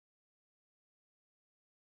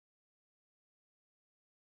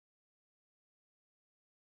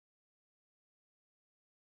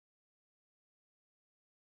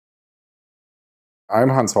I'm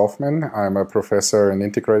Hans Hofmann. I'm a professor in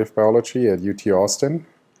integrative biology at UT Austin.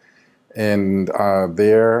 And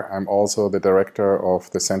there I'm also the director of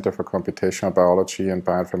the Center for Computational Biology and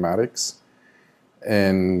Bioinformatics.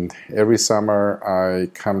 And every summer I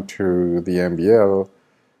come to the MBL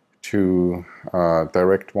to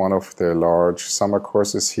direct one of the large summer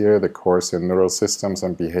courses here, the course in Neural Systems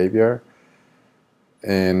and Behavior.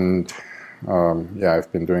 And yeah,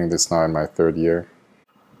 I've been doing this now in my third year.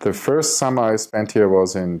 The first summer I spent here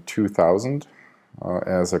was in 2000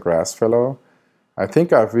 as a Grass Fellow. I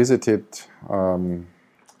think I've visited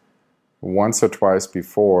once or twice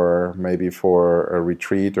before, maybe for a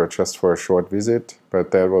retreat or just for a short visit, but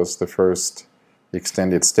that was the first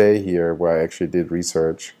extended stay here where I actually did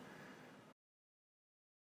research.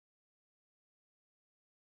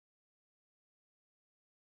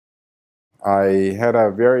 I had a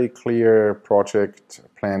very clear project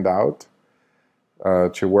planned out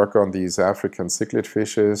to work on these African cichlid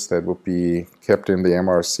fishes that would be kept in the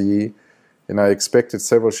MRC. And I expected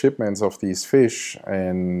several shipments of these fish,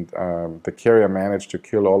 and the carrier managed to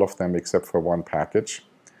kill all of them except for one package,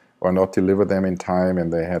 or not deliver them in time,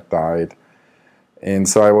 and they had died. And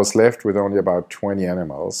so I was left with only about 20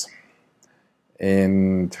 animals.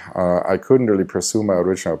 And I couldn't really pursue my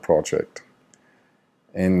original project.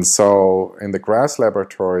 And so in the grass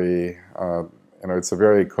laboratory, it's a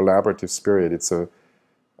very collaborative spirit. It's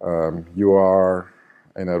you are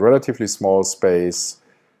in a relatively small space.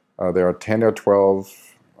 There are 10 or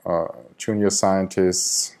 12 junior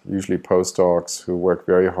scientists, usually postdocs, who work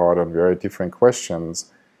very hard on very different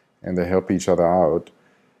questions, and they help each other out.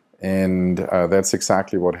 And that's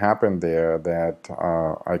exactly what happened there, that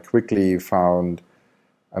I quickly found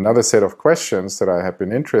another set of questions that I had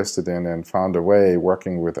been interested in and found a way,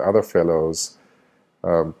 working with other fellows,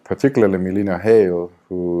 particularly Melina Hale,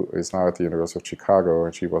 who is now at the University of Chicago,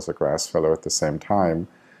 and she was a Grass Fellow at the same time,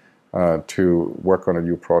 to work on a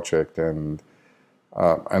new project. And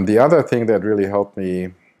the other thing that really helped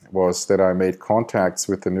me was that I made contacts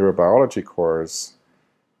with the neurobiology course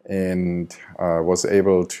and was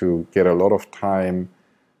able to get a lot of time,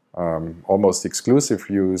 almost exclusive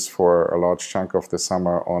use for a large chunk of the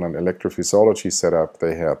summer on an electrophysiology setup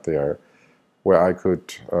they had there, where I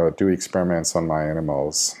could do experiments on my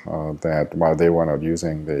animals that while they were not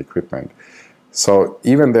using the equipment. So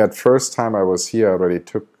even that first time I was here, I already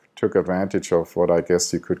took advantage of what I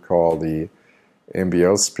guess you could call the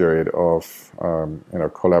MBL spirit of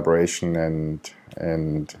collaboration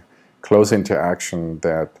and close interaction,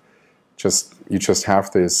 that you just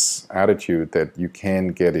have this attitude that you can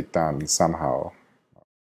get it done somehow.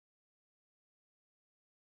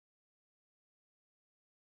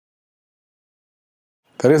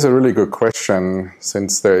 That is a really good question,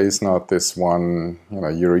 since there is not this one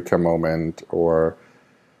eureka moment or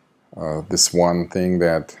this one thing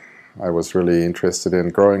that I was really interested in.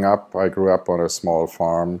 Growing up, I grew up on a small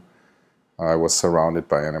farm. I was surrounded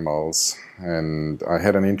by animals, and I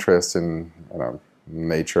had an interest in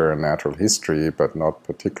nature and natural history, but not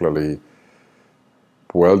particularly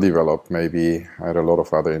well developed. Maybe I had a lot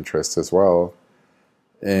of other interests as well.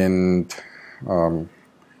 And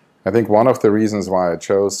I think one of the reasons why I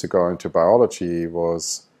chose to go into biology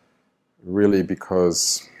was really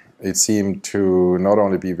because it seemed to not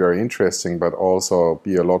only be very interesting, but also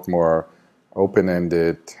be a lot more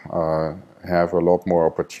open-ended, have a lot more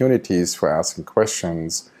opportunities for asking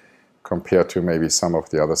questions compared to maybe some of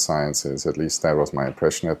the other sciences. At least that was my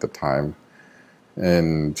impression at the time.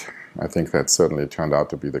 And I think that certainly turned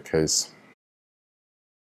out to be the case.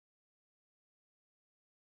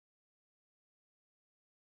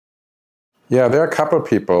 Yeah, there are a couple of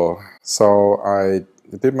people. So I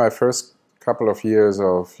did my first couple of years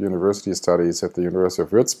of university studies at the University of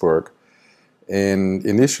Würzburg, and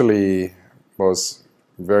initially was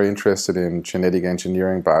very interested in genetic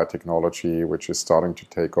engineering biotechnology, which is starting to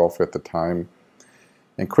take off at the time,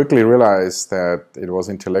 and quickly realized that it was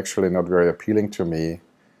intellectually not very appealing to me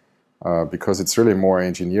because it's really more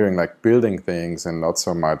engineering, like building things, and not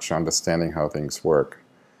so much understanding how things work.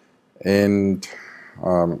 And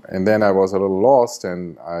then I was a little lost,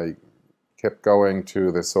 and I kept going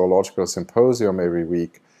to the zoological symposium every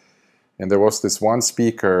week. And there was this one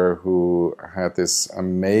speaker who had this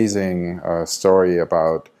amazing story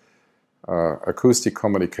about acoustic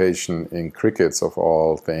communication in crickets, of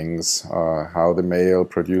all things, how the male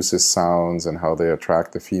produces sounds and how they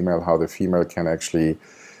attract the female, how the female can actually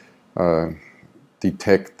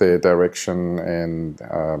detect the direction and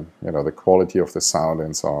the quality of the sound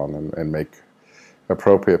and so on, and make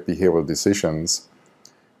appropriate behavioral decisions.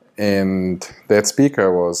 And that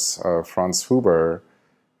speaker was Franz Huber,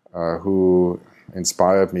 who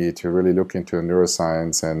inspired me to really look into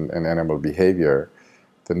neuroscience and animal behavior,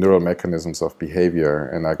 the neural mechanisms of behavior.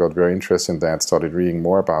 And I got very interested in that, started reading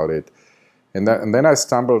more about it. And then I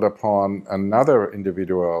stumbled upon another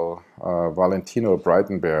individual, Valentino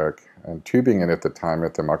Breitenberg, in Tübingen at the time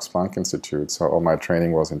at the Max Planck Institute. So all my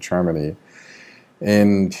training was in Germany.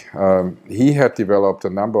 And he had developed a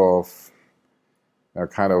number of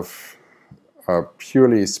kind of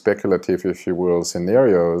purely speculative, if you will,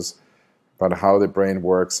 scenarios about how the brain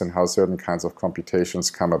works and how certain kinds of computations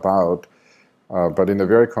come about, but in a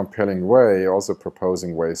very compelling way, also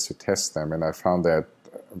proposing ways to test them. And I found that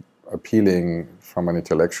appealing from an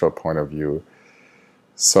intellectual point of view.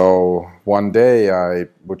 So one day I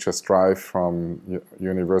would just drive from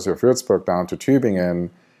University of Würzburg down to Tübingen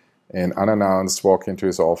and unannounced walk into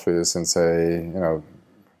his office and say, you know,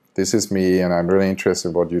 this is me and I'm really interested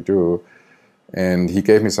in what you do. And he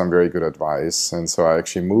gave me some very good advice. And so I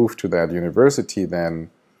actually moved to that university then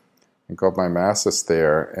and got my master's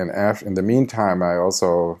there. And in the meantime, I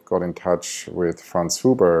also got in touch with Franz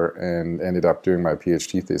Huber and ended up doing my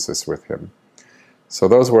PhD thesis with him. So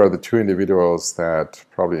those were the two individuals that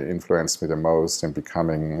probably influenced me the most in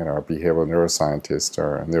becoming, you know, a behavioral neuroscientist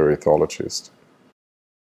or a neuroethologist.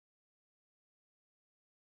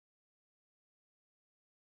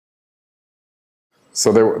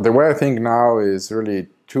 So the way I think now is really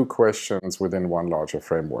two questions within one larger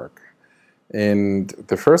framework. And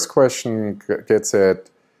the first question gets at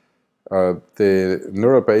the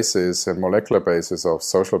neural basis and molecular basis of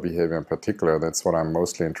social behavior in particular. That's what I'm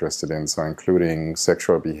mostly interested in, so including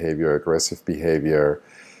sexual behavior, aggressive behavior,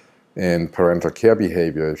 and parental care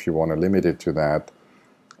behavior, if you want to limit it to that.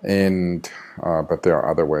 And but there are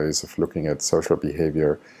other ways of looking at social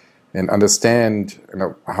behavior. And understand, you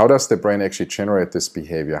know, how does the brain actually generate this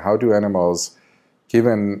behavior? How do animals,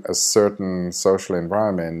 given a certain social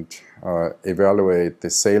environment, evaluate the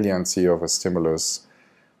saliency of a stimulus?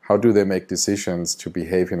 How do they make decisions to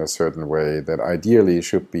behave in a certain way that ideally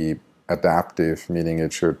should be adaptive, meaning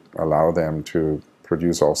it should allow them to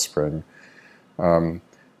produce offspring?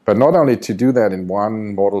 But not only to do that in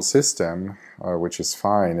one model system, which is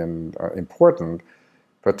fine and important,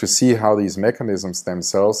 but to see how these mechanisms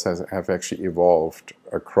themselves have actually evolved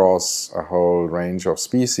across a whole range of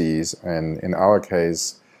species. And in our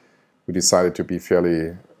case, we decided to be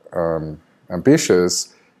fairly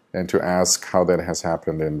ambitious and to ask how that has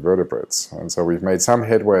happened in vertebrates. And so we've made some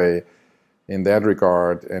headway in that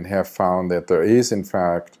regard and have found that there is, in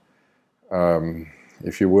fact,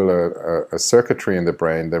 if you will, a circuitry in the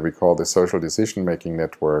brain that we call the social decision-making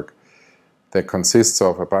network, that consists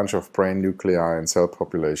of a bunch of brain nuclei and cell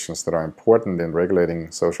populations that are important in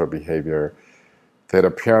regulating social behavior, that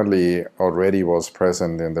apparently already was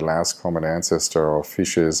present in the last common ancestor of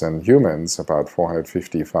fishes and humans about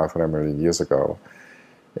 450, 500 million years ago.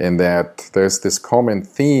 And that there's this common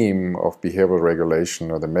theme of behavioral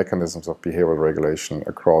regulation, or the mechanisms of behavioral regulation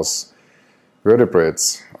across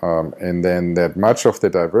vertebrates, and then that much of the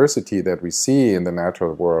diversity that we see in the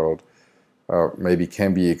natural world maybe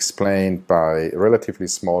can be explained by relatively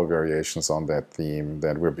small variations on that theme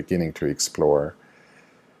that we're beginning to explore.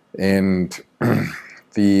 And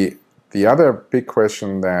the other big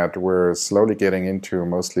question that we're slowly getting into,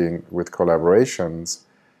 mostly with collaborations,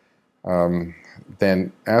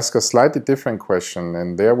 then ask a slightly different question.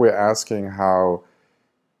 And there we're asking how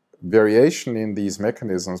variation in these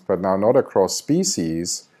mechanisms, but now not across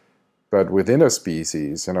species, but within a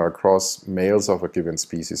species, you know, across males of a given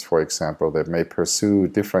species, for example, that may pursue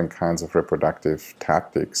different kinds of reproductive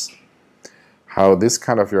tactics, how this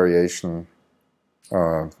kind of variation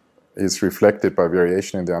is reflected by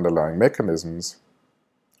variation in the underlying mechanisms,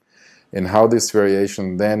 and how this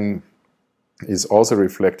variation then is also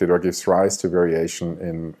reflected or gives rise to variation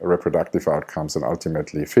in reproductive outcomes and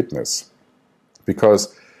ultimately fitness.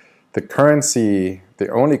 Because the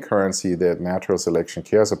only currency that natural selection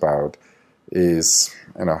cares about is,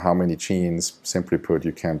 you know, how many genes, simply put,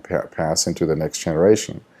 you can pass into the next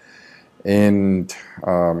generation. And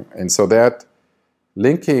so that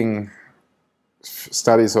linking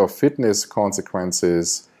studies of fitness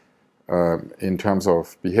consequences in terms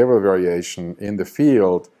of behavioral variation in the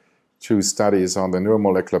field to studies on the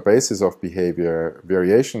neuromolecular basis of behavior,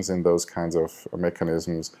 variations in those kinds of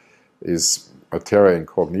mechanisms, is a terra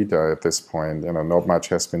incognita at this point. You know, not much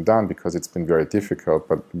has been done because it's been very difficult,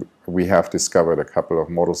 but we have discovered a couple of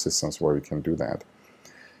model systems where we can do that.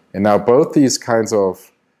 And now both these kinds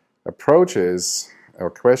of approaches or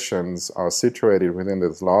questions are situated within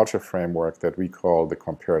this larger framework that we call the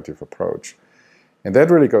comparative approach. And that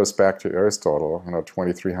really goes back to Aristotle, you know,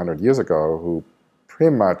 2,300 years ago, who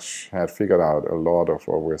pretty much had figured out a lot of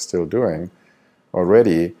what we're still doing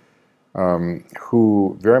already,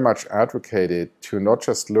 who very much advocated to not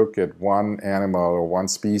just look at one animal or one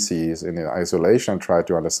species in isolation, try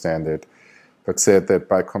to understand it, but said that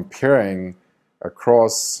by comparing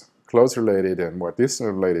across close related and more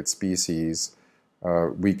distant related species,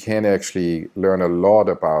 we can actually learn a lot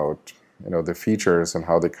about the features and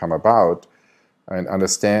how they come about, and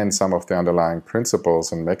understand some of the underlying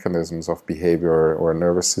principles and mechanisms of behavior or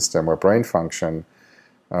nervous system or brain function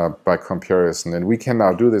by comparison. And we can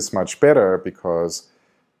now do this much better because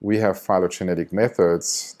we have phylogenetic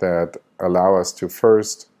methods that allow us to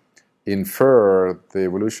first infer the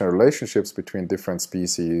evolutionary relationships between different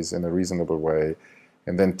species in a reasonable way,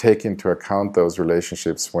 and then take into account those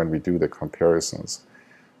relationships when we do the comparisons.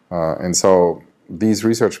 And so these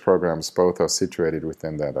research programs both are situated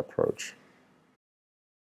within that approach.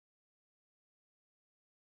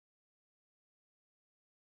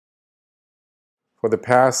 For the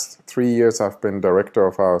past 3 years, I've been director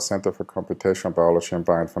of our Center for Computational Biology and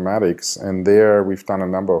Bioinformatics, and there we've done a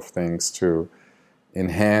number of things to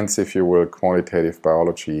enhance, if you will, quantitative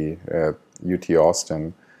biology at UT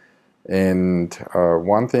Austin. And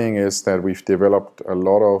one thing is that we've developed a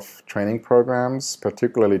lot of training programs,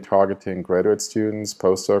 particularly targeting graduate students,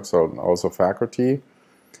 postdocs, and also faculty,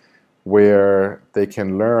 where they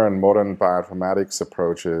can learn modern bioinformatics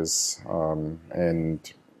approaches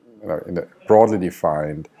and broadly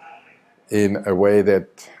defined in a way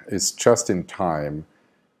that is just in time,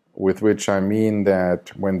 with which I mean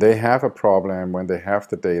that when they have a problem, when they have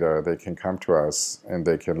the data, they can come to us and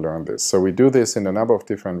they can learn this. So we do this in a number of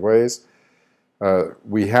different ways.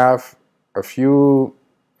 We have a few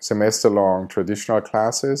semester-long traditional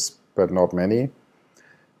classes, but not many,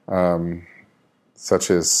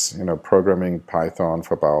 such as programming Python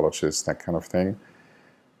for biologists, that kind of thing.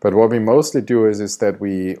 But what we mostly do is that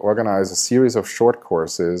we organize a series of short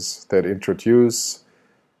courses that introduce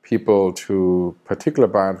people to particular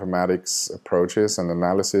bioinformatics approaches and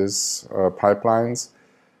analysis pipelines,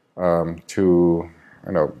 to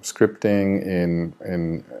scripting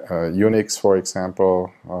in Unix, for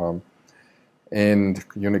example, and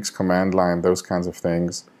Unix command line, those kinds of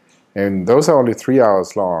things. And those are only 3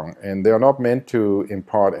 hours long, and they are not meant to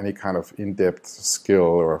impart any kind of in-depth skill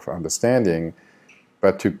or of understanding,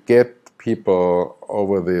 but to get people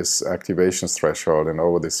over this activations threshold and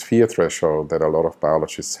over this fear threshold that a lot of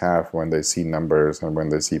biologists have when they see numbers and when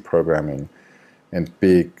they see programming and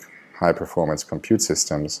big high-performance compute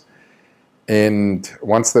systems. And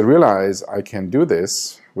once they realize I can do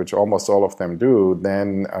this, which almost all of them do,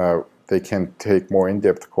 then they can take more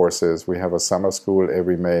in-depth courses. We have a summer school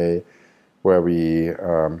every May where we,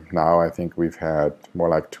 now I think we've had more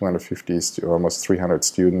like 250, almost 300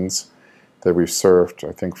 students that we've served,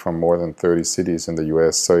 I think, from more than 30 cities in the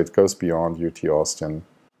US, so it goes beyond UT Austin.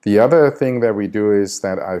 The other thing that we do is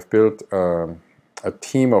that I've built a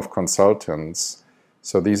team of consultants.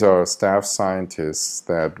 So these are staff scientists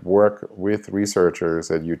that work with researchers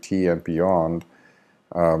at UT and beyond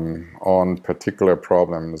on particular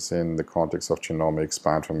problems in the context of genomics,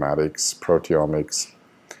 bioinformatics, proteomics.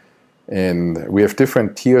 And we have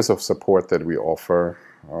different tiers of support that we offer,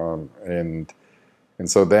 and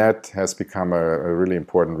so that has become a really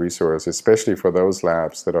important resource, especially for those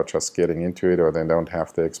labs that are just getting into it or they don't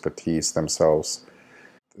have the expertise themselves.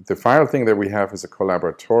 The final thing that we have is a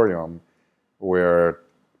collaboratorium where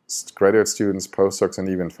graduate students, postdocs, and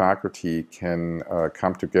even faculty can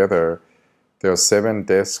come together. There are 7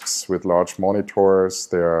 desks with large monitors.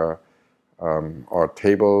 There are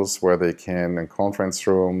tables where they can, in conference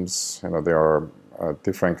rooms. There are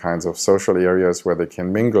different kinds of social areas where they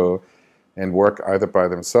can mingle and work either by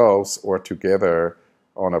themselves or together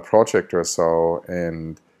on a project or so,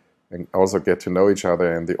 and also get to know each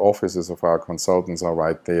other. And the offices of our consultants are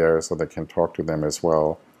right there, so they can talk to them as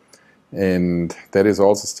well. And that is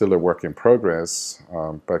also still a work in progress,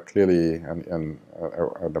 but clearly an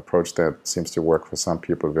approach that seems to work for some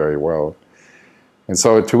people very well. And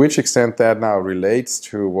so to which extent that now relates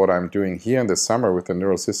to what I'm doing here in the summer with the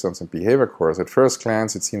Neural Systems and Behavior course, at first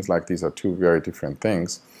glance it seems like these are two very different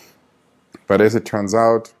things. But as it turns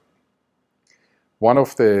out, one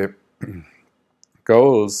of the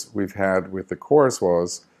goals we've had with the course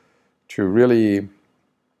was to really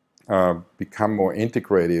become more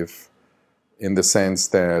integrative, in the sense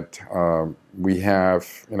that we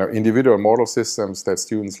have individual model systems that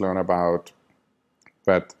students learn about,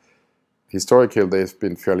 but historically they've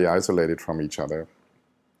been fairly isolated from each other.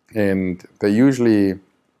 And they usually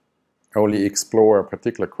only explore a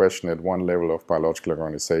particular question at one level of biological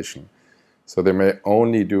organization. So they may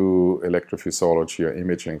only do electrophysiology or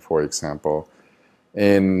imaging, for example.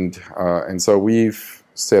 And so we've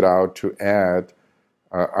set out to add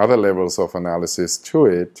other levels of analysis to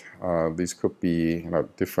it. These could be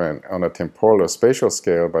different on a temporal or spatial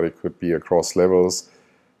scale, but it could be across levels.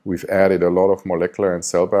 We've added a lot of molecular and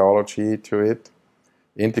cell biology to it,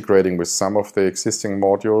 integrating with some of the existing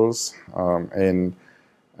modules. And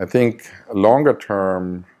I think longer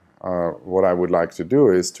term, what I would like to do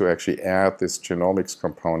is to actually add this genomics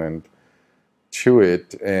component to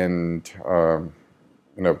it and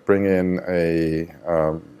bring in a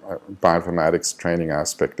bioinformatics training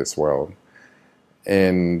aspect as well.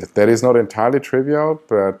 And that is not entirely trivial,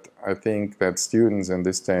 but I think that students in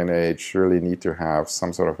this day and age really need to have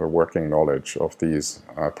some sort of a working knowledge of these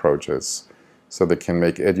approaches so they can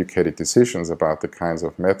make educated decisions about the kinds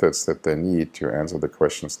of methods that they need to answer the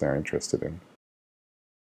questions they're interested in.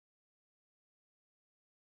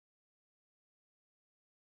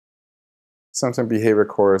 Systems and behavior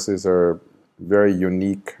course is a very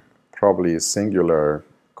unique, probably singular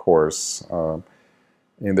course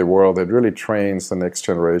in the world that really trains the next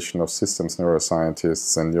generation of systems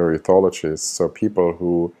neuroscientists and neuroethologists, so people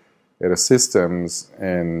who at a systems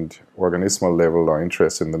and organismal level are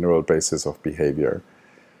interested in the neural basis of behavior.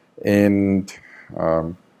 And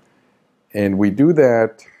we do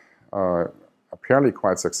that apparently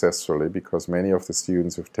quite successfully, because many of the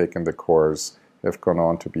students who've taken the course have gone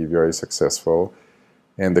on to be very successful.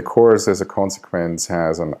 And the course, as a consequence,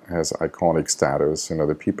 has iconic status.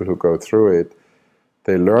 The people who go through it,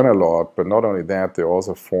 they learn a lot, but not only that, they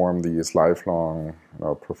also form these lifelong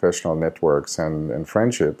professional networks and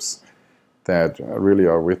friendships that really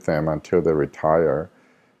are with them until they retire.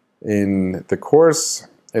 In the course,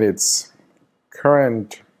 in its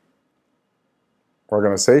current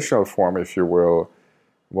organizational form, if you will,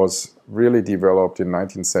 was really developed in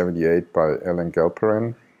 1978 by Ellen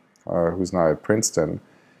Gelperin, who's now at Princeton.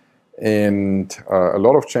 And a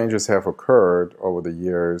lot of changes have occurred over the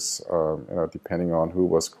years, depending on who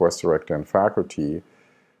was course director and faculty.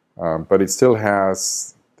 But it still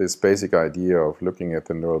has this basic idea of looking at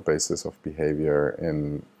the neural basis of behavior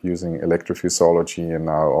in using electrophysiology and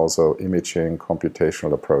now also imaging,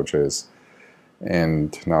 computational approaches,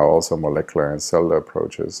 and now also molecular and cellular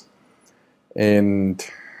approaches. And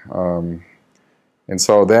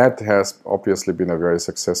so that has obviously been a very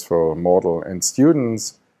successful model. And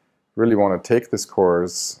students really want to take this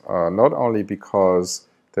course, not only because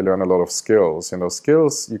they learn a lot of skills.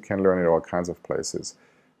 Skills you can learn in all kinds of places.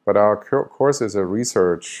 But our course is a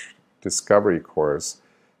research discovery course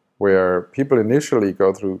where people initially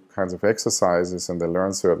go through kinds of exercises and they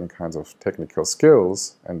learn certain kinds of technical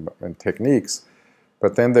skills and techniques,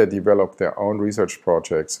 but then they develop their own research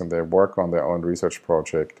projects and they work on their own research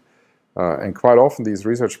project. And quite often these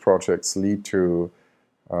research projects lead to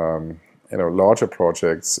larger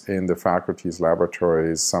projects in the faculty's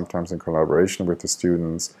laboratories, sometimes in collaboration with the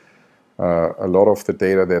students. A lot of the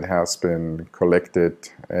data that has been collected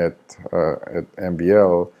at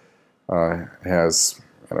MBL has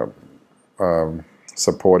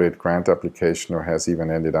supported grant application or has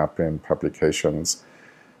even ended up in publications.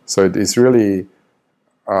 So it is really,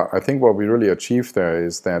 I think what we really achieve there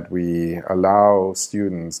is that we allow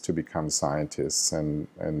students to become scientists and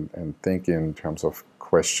think in terms of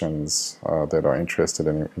questions that are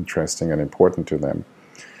interesting and important to them.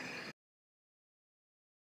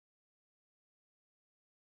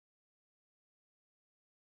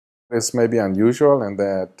 It's maybe unusual in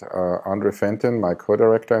that Andre Fenton, my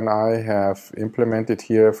co-director, and I have implemented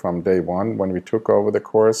here from day one when we took over the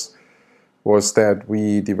course was that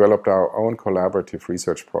we developed our own collaborative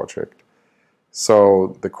research project.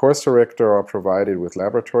 So the course director are provided with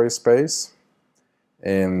laboratory space,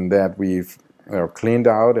 and that we've cleaned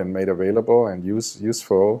out and made available and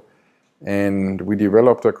useful. And we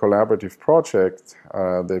developed a collaborative project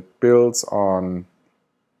that builds on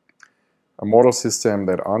a model system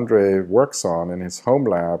that Andre works on in his home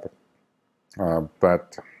lab,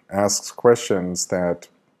 but asks questions that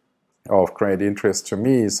are of great interest to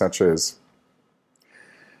me, such as,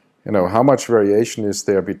 how much variation is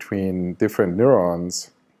there between different neurons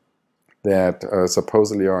that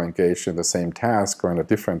supposedly are engaged in the same task or in a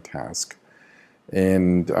different task?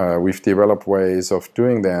 And we've developed ways of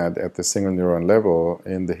doing that at the single neuron level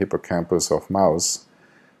in the hippocampus of mouse,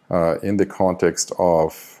 in the context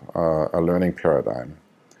of a learning paradigm.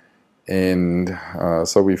 And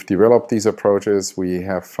so we've developed these approaches. We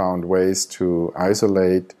have found ways to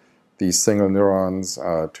isolate these single neurons,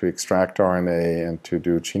 to extract RNA, and to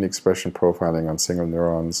do gene expression profiling on single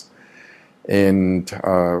neurons. And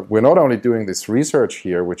we're not only doing this research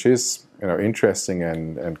here, which is interesting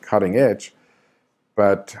and cutting edge,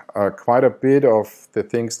 but quite a bit of the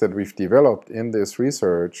things that we've developed in this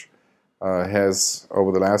research has,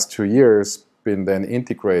 over the last 2 years, been then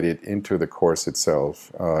integrated into the course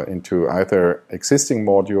itself, into either existing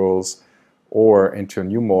modules or into a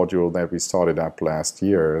new module that we started up last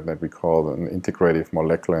year that we call an integrative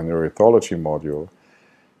molecular neuroethology module.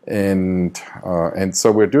 And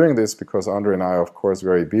so we're doing this because Andre and I are, of course,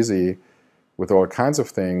 very busy with all kinds of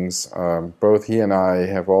things. Both he and I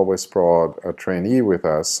have always brought a trainee with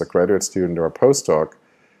us, a graduate student or a postdoc,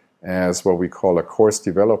 as what we call a course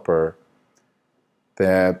developer.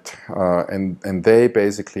 That and they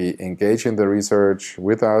basically engage in the research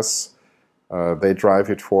with us. They drive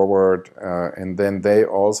it forward, and then they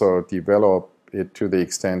also develop it to the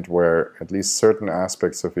extent where at least certain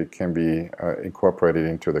aspects of it can be incorporated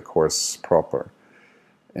into the course proper.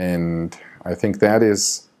 And I think that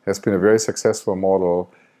has been a very successful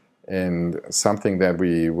model and something that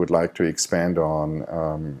we would like to expand on,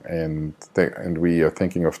 and we are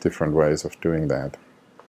thinking of different ways of doing that.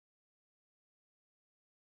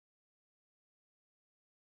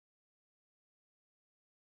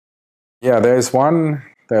 Yeah, there is one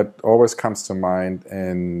that always comes to mind,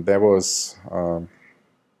 and that was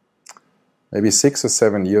maybe 6 or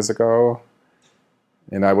 7 years ago.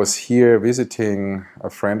 And I was here visiting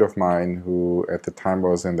a friend of mine who at the time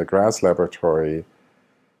was in the GRAS laboratory.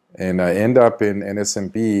 And I end up in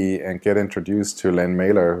NSMB and get introduced to Len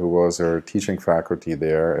Mailer, who was our teaching faculty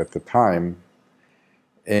there at the time.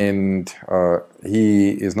 And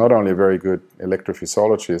he is not only a very good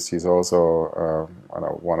electrophysiologist, he's also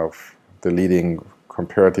one of the leading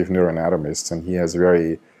comparative neuroanatomists, and he has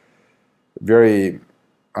very, very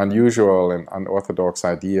unusual and unorthodox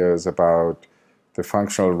ideas about the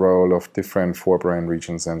functional role of different forebrain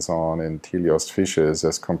regions and so on in teleost fishes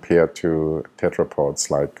as compared to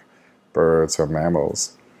tetrapods like birds or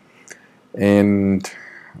mammals. And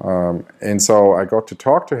so I got to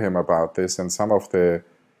talk to him about this and some of the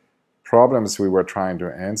problems we were trying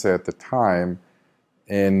to answer at the time.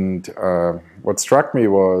 And what struck me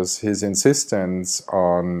was his insistence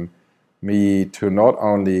on me to not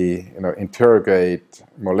only interrogate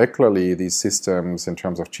molecularly these systems in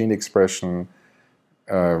terms of gene expression,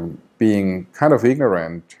 being kind of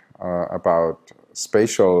ignorant about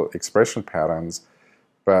spatial expression patterns,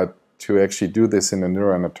 but to actually do this in a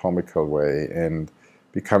neuroanatomical way and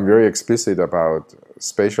become very explicit about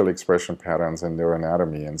spatial expression patterns and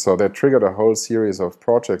neuroanatomy. And so that triggered a whole series of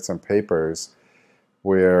projects and papers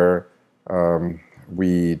where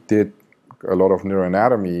we did a lot of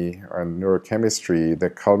neuroanatomy and neurochemistry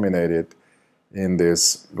that culminated in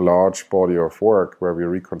this large body of work where we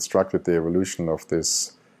reconstructed the evolution of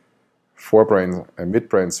this forebrain and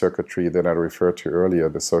midbrain circuitry that I referred to earlier,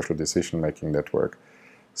 the social decision-making network.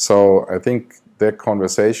 So I think that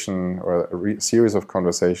conversation, or a series of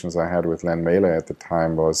conversations I had with Len Mailer at the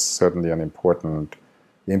time, was certainly an important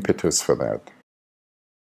impetus for that.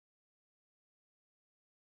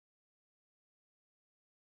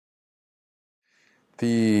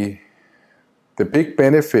 The big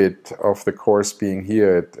benefit of the course being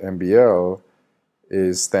here at MBL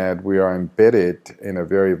is that we are embedded in a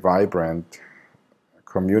very vibrant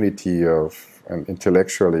community of an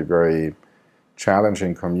intellectually very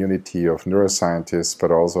challenging community of neuroscientists, but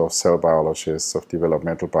also of cell biologists, of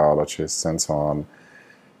developmental biologists, and so on.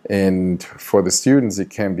 And for the students, it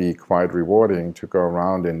can be quite rewarding to go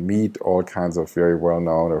around and meet all kinds of very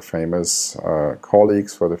well-known or famous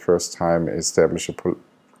colleagues for the first time, establish a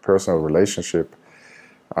personal relationship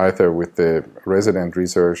either with the resident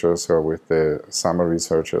researchers or with the summer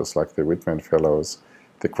researchers like the Whitman Fellows,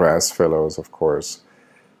 the GRAS Fellows, of course.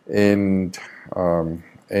 And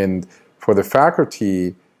for the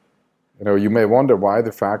faculty, you may wonder why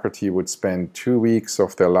the faculty would spend 2 weeks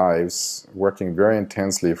of their lives working very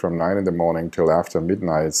intensely from 9 in the morning till after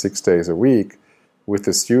midnight, 6 days a week, with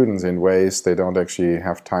the students in ways they don't actually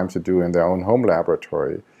have time to do in their own home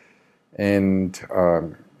laboratory. And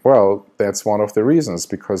well, that's one of the reasons,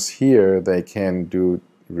 because here they can do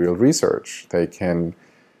real research. They can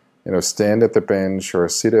stand at the bench or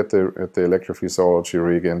sit at the electrophysiology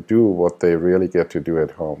rig and do what they really get to do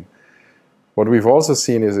at home. What we've also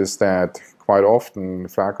seen is that quite often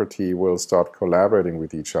faculty will start collaborating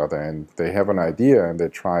with each other, and they have an idea and they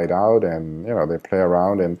try it out, and they play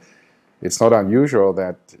around. And it's not unusual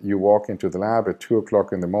that you walk into the lab at 2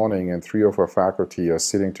 o'clock in the morning and 3 or 4 faculty are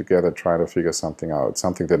sitting together trying to figure something out,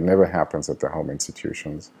 something that never happens at the home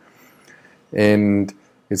institutions. And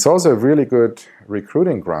it's also a really good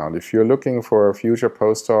recruiting ground. If you're looking for a future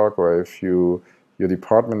postdoc, or if your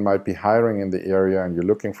department might be hiring in the area and you're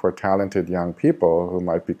looking for talented young people who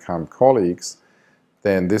might become colleagues,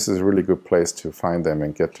 then this is a really good place to find them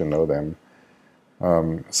and get to know them.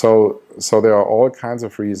 So there are all kinds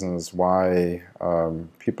of reasons why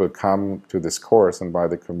people come to this course and why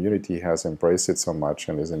the community has embraced it so much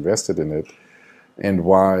and is invested in it, and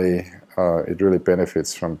why it really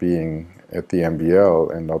benefits from being at the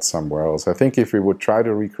MBL and not somewhere else. I think if we would try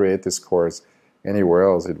to recreate this course anywhere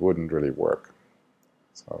else, it wouldn't really work.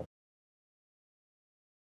 So.